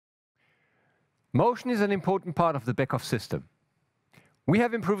Motion is an important part of the Beckhoff system. We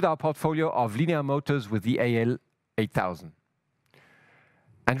have improved our portfolio of linear motors with the AL8000.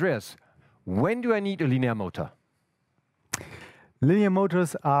 Andreas, when do I need a linear motor? Linear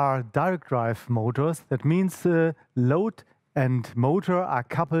motors are direct drive motors. That means load and motor are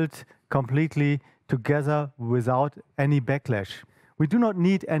coupled completely together without any backlash. We do not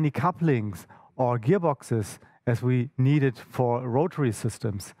need any couplings or gearboxes as we need it for rotary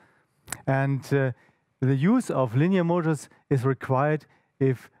systems. And the use of linear motors is required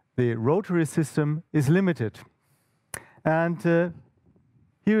if the rotary system is limited. And here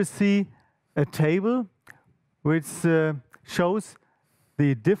you see a table which shows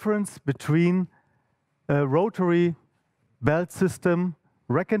the difference between a rotary belt system,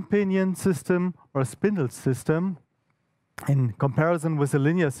 rack and pinion system, or spindle system in comparison with a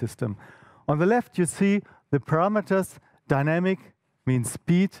linear system. On the left you see the parameters: dynamic means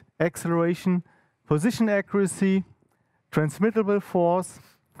speed, acceleration, position accuracy, transmittable force,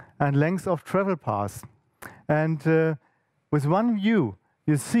 and length of travel path. And with one view,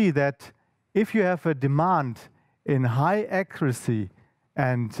 you see that if you have a demand in high accuracy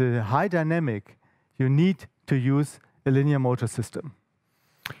and high dynamic, you need to use a linear motor system.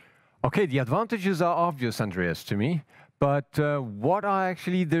 Okay, the advantages are obvious, Andreas, to me, but what are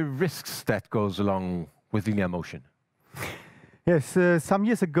actually the risks that goes along with linear motion? Yes, some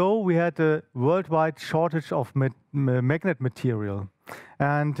years ago we had a worldwide shortage of magnet material,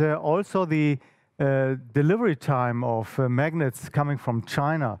 and also the delivery time of magnets coming from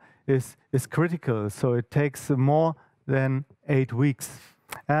China is critical, so it takes more than 8 weeks.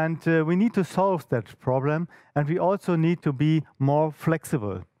 And we need to solve that problem, and we also need to be more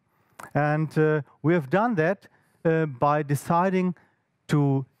flexible. And we have done that by deciding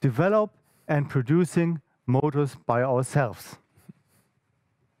to develop and producing motors by ourselves.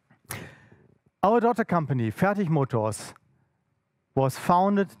 Our daughter company, Fertigmotors, was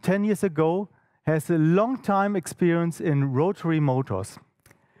founded 10 years ago, has a long time experience in rotary motors.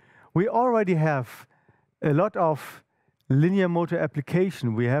 We already have a lot of linear motor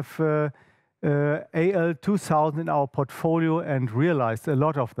application. We have AL2000 in our portfolio and realized a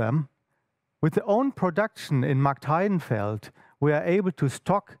lot of them. With the own production in Marktheidenfeld, we are able to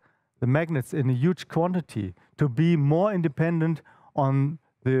stock the magnets in a huge quantity to be more independent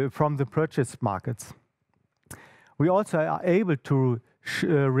from the purchase markets. We also are able to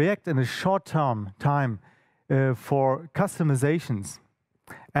react in a short time for customizations,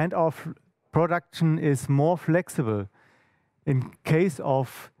 and our production is more flexible in case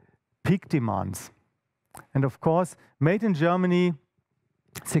of peak demands. And of course, made in Germany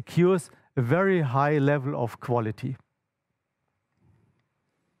secures a very high level of quality.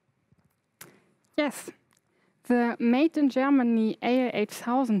 Yes, the made in Germany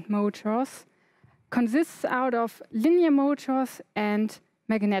AL8000 motors consists out of linear motors and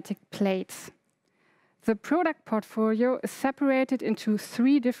magnetic plates. The product portfolio is separated into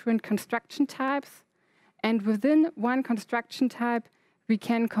 3 different construction types, and within one construction type we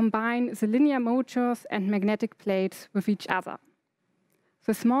can combine the linear motors and magnetic plates with each other.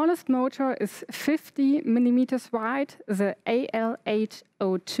 The smallest motor is 50 millimeters wide, the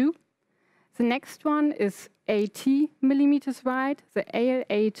AL802. The next one is 80 millimeters wide, the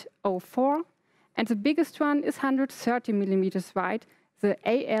AL804. And the biggest one is 130 millimeters wide, the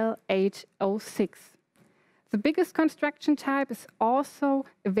AL806. The biggest construction type is also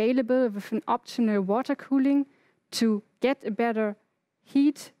available with an optional water cooling to get a better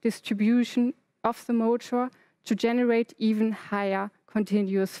heat distribution of the motor to generate even higher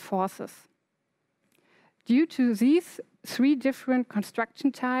continuous forces. Due to these 3 different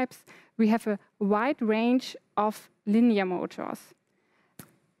construction types, we have a wide range of linear motors.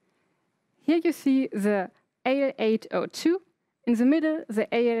 Here you see the AL802, in the middle the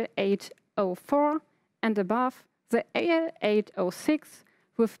AL804, and above the AL806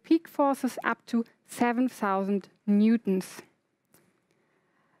 with peak forces up to 7,000 newtons.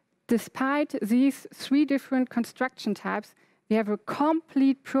 Despite these 3 different construction types, we have a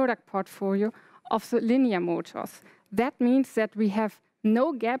complete product portfolio of the linear motors. That means that we have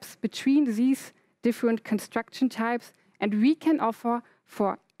no gaps between these different construction types, and we can offer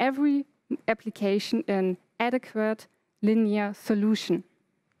for every application an adequate linear solution.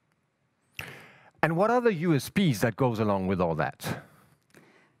 And what are the USPs that goes along with all that?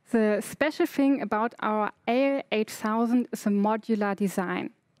 The special thing about our AL8000 is a modular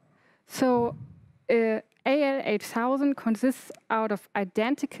design. So AL8000 consists out of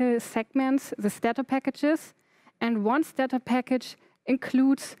identical segments, the stator packages, and one stator package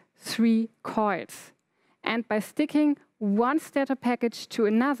includes 3 coils. And by sticking one stator package to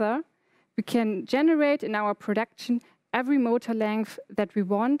another, we can generate in our production every motor length that we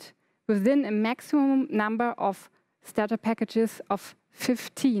want within a maximum number of starter packages of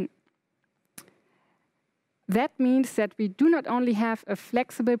 15. That means that we do not only have a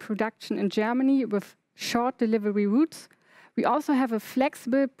flexible production in Germany with short delivery routes, we also have a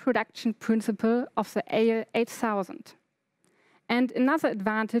flexible production principle of the AL8000. And another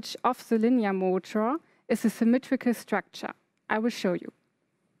advantage of the linear motor is the symmetrical structure. I will show you.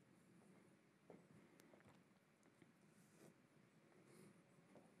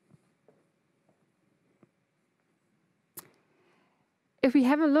 If we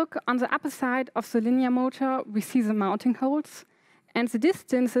have a look on the upper side of the linear motor, we see the mounting holes, and the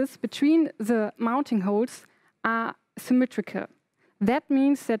distances between the mounting holes are symmetrical. That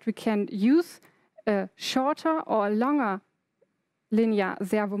means that we can use a shorter or a longer linear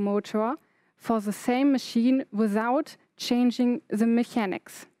servo motor for the same machine without changing the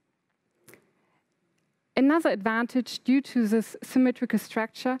mechanics. Another advantage due to this symmetrical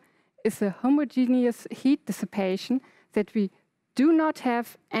structure is the homogeneous heat dissipation, that we do not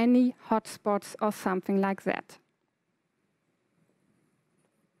have any hot spots or something like that.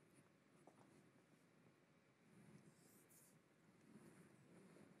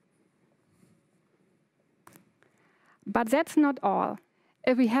 But that's not all.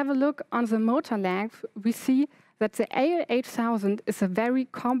 If we have a look on the motor length, we see that the AL8000 is a very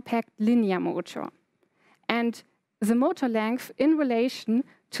compact linear motor. And the motor length in relation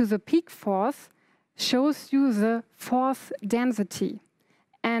to the peak force shows you the force density.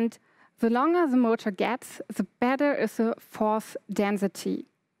 And the longer the motor gets, the better is the force density.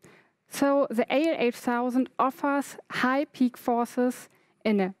 So the AL8000 offers high peak forces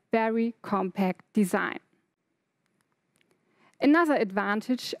in a very compact design. Another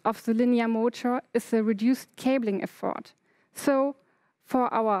advantage of the linear motor is the reduced cabling effort. So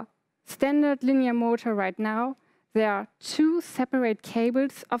for our standard linear motor right now, there are two separate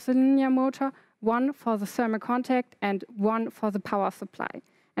cables of the linear motor, one for the thermal contact and one for the power supply.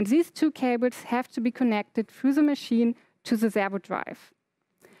 And these two cables have to be connected through the machine to the servo drive.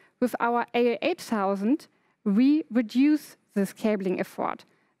 With our AL8000, we reduce this cabling effort.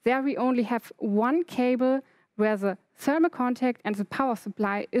 There we only have one cable where the thermal contact and the power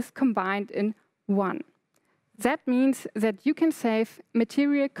supply is combined in one. That means that you can save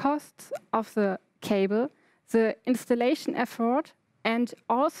material costs of the cable, the installation effort, and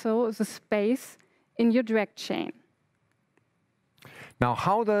also the space in your direct chain. Now,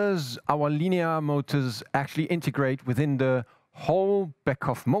 how does our linear motors actually integrate within the whole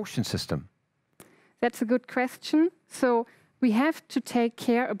Beckhoff motion system? That's a good question. So we have to take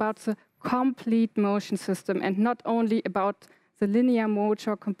care about the complete motion system and not only about the linear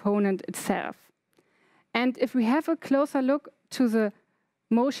motor component itself. And if we have a closer look to the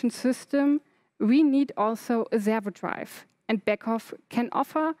motion system, we need also a servo drive. And Beckhoff can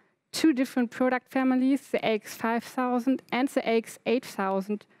offer two different product families, the AX5000 and the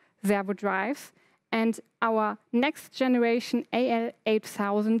AX8000 servo drives. And our next generation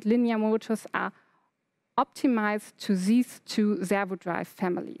AL8000 linear motors are optimized to these two servo drive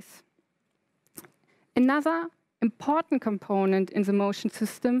families. Another important component in the motion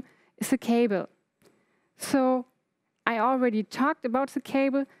system is the cable. So I already talked about the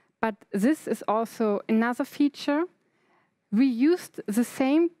cable, but this is also another feature. We used the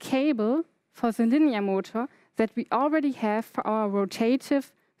same cable for the linear motor that we already have for our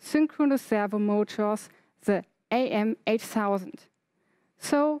rotative synchronous servo motors, the AM8000.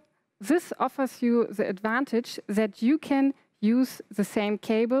 So this offers you the advantage that you can use the same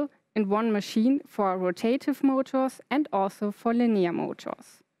cable in one machine for rotative motors and also for linear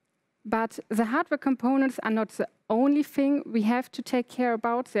motors. But the hardware components are not the only thing we have to take care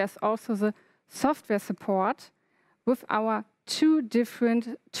about. There's also the software support with our two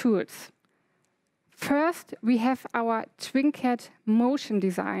different tools. First, we have our TwinCAD Motion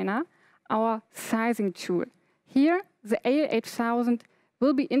Designer, our sizing tool. Here, the AL8000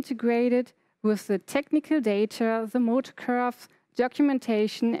 will be integrated with the technical data, the motor curves,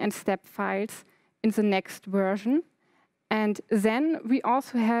 documentation and step files in the next version. And then we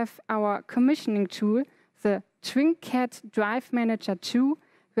also have our commissioning tool, the TwinCAD Drive Manager 2,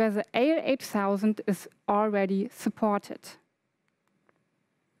 where the AL8000 is already supported.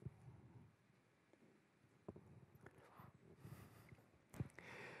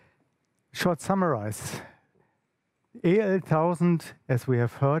 Short summarize. AL1000, as we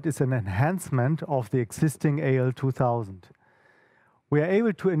have heard, is an enhancement of the existing AL2000. We are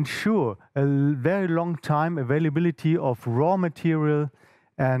able to ensure a very long time availability of raw material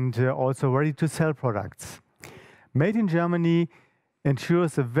and also ready-to-sell products. Made in Germany,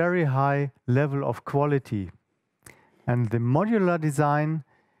 ensures a very high level of quality. And the modular design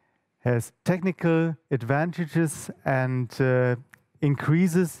has technical advantages and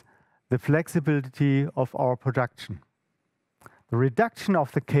increases the flexibility of our production. The reduction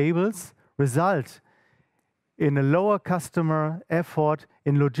of the cables results in a lower customer effort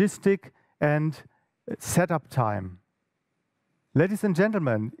in logistic and setup time. Ladies and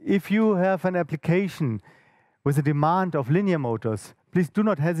gentlemen, if you have an application with a demand of linear motors, please do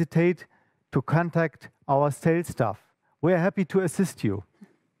not hesitate to contact our sales staff. We are happy to assist you.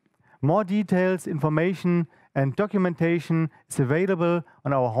 More details, information, and documentation is available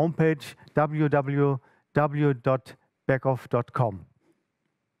on our homepage www.beckhoff.com.